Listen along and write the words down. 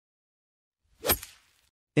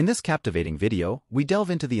In this captivating video, we delve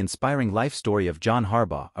into the inspiring life story of John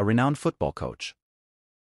Harbaugh, a renowned football coach.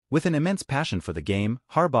 With an immense passion for the game,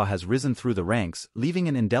 Harbaugh has risen through the ranks, leaving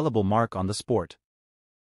an indelible mark on the sport.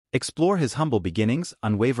 Explore his humble beginnings,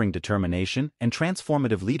 unwavering determination, and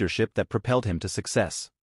transformative leadership that propelled him to success.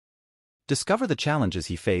 Discover the challenges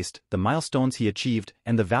he faced, the milestones he achieved,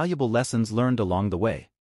 and the valuable lessons learned along the way.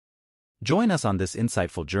 Join us on this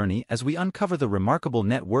insightful journey as we uncover the remarkable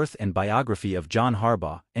net worth and biography of John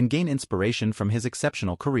Harbaugh and gain inspiration from his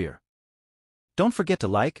exceptional career. Don't forget to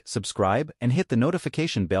like, subscribe, and hit the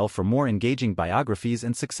notification bell for more engaging biographies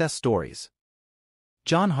and success stories.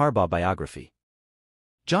 John Harbaugh Biography.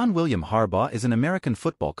 John William Harbaugh is an American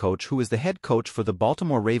football coach who is the head coach for the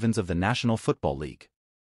Baltimore Ravens of the National Football League.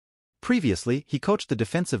 Previously, he coached the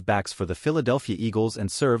defensive backs for the Philadelphia Eagles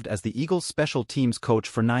and served as the Eagles' special teams coach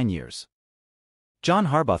for 9 years. John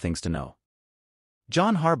Harbaugh Things to Know.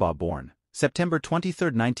 John Harbaugh, born September 23,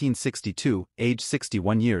 1962, age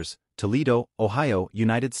 61 years, Toledo, Ohio,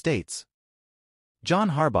 United States.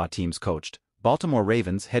 John Harbaugh teams coached, Baltimore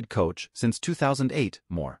Ravens head coach since 2008,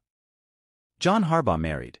 more. John Harbaugh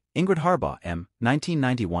married, Ingrid Harbaugh, M.,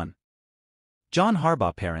 1991. John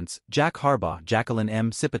Harbaugh parents, Jack Harbaugh, Jacqueline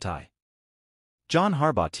M. Sipatai. John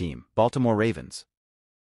Harbaugh team, Baltimore Ravens.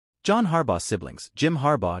 John Harbaugh siblings, Jim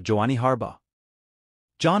Harbaugh, Joanne Harbaugh.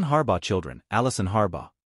 John Harbaugh children, Allison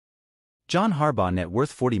Harbaugh. John Harbaugh net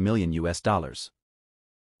worth $40 million.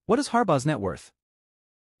 What is Harbaugh's net worth?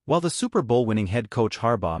 While the Super Bowl winning head coach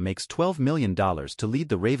Harbaugh makes $12 million to lead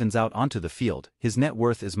the Ravens out onto the field, his net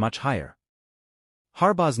worth is much higher.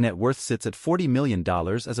 Harbaugh's net worth sits at $40 million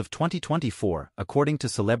as of 2024, according to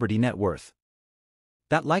Celebrity Net Worth.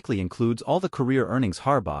 That likely includes all the career earnings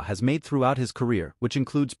Harbaugh has made throughout his career, which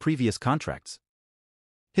includes previous contracts.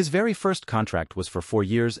 His very first contract was for 4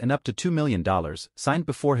 years and up to $2 million, signed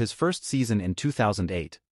before his first season in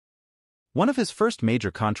 2008. One of his first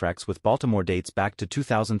major contracts with Baltimore dates back to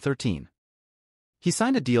 2013. He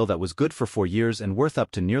signed a deal that was good for 4 years and worth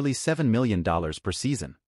up to nearly $7 million per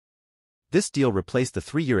season. This deal replaced the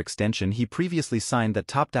 3-year extension he previously signed that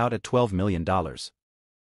topped out at $12 million.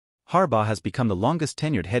 Harbaugh has become the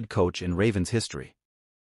longest-tenured head coach in Ravens history.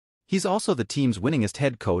 He's also the team's winningest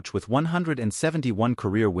head coach with 171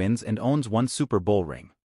 career wins and owns 1 Super Bowl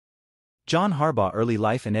ring. John Harbaugh early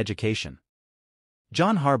life and education.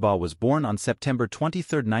 John Harbaugh was born on September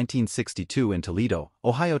 23, 1962 in Toledo,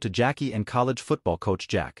 Ohio to Jackie and college football coach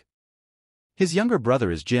Jack. His younger brother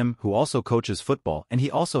is Jim, who also coaches football, and he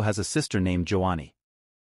also has a sister named Joanne.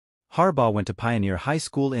 Harbaugh went to Pioneer High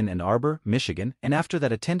School in Ann Arbor, Michigan, and after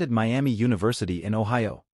that attended Miami University in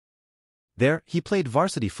Ohio. There, he played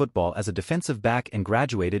varsity football as a defensive back and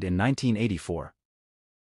graduated in 1984.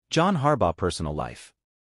 John Harbaugh personal life.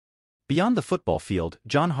 Beyond the football field,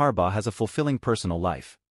 John Harbaugh has a fulfilling personal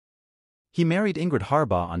life. He married Ingrid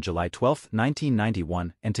Harbaugh on July 12,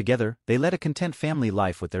 1991, and together, they led a content family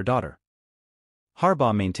life with their daughter.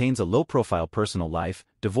 Harbaugh maintains a low-profile personal life,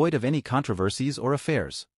 devoid of any controversies or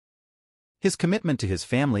affairs. His commitment to his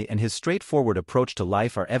family and his straightforward approach to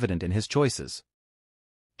life are evident in his choices.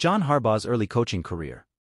 John Harbaugh's early coaching career.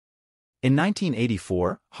 In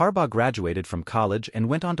 1984, Harbaugh graduated from college and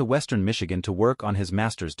went on to Western Michigan to work on his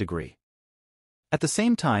master's degree. At the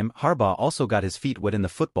same time, Harbaugh also got his feet wet in the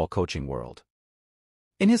football coaching world.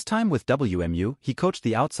 In his time with WMU, he coached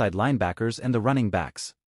the outside linebackers and the running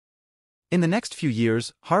backs. In the next few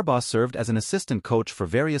years, Harbaugh served as an assistant coach for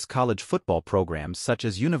various college football programs such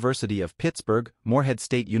as University of Pittsburgh, Morehead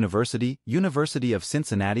State University, University of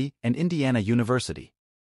Cincinnati, and Indiana University.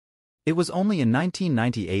 It was only in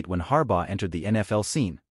 1998 when Harbaugh entered the NFL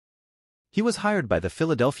scene. He was hired by the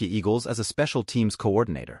Philadelphia Eagles as a special teams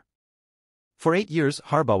coordinator. For 8 years,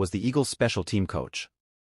 Harbaugh was the Eagles' special team coach.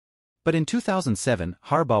 But in 2007,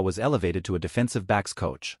 Harbaugh was elevated to a defensive backs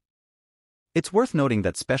coach. It's worth noting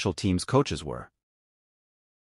that special teams coaches were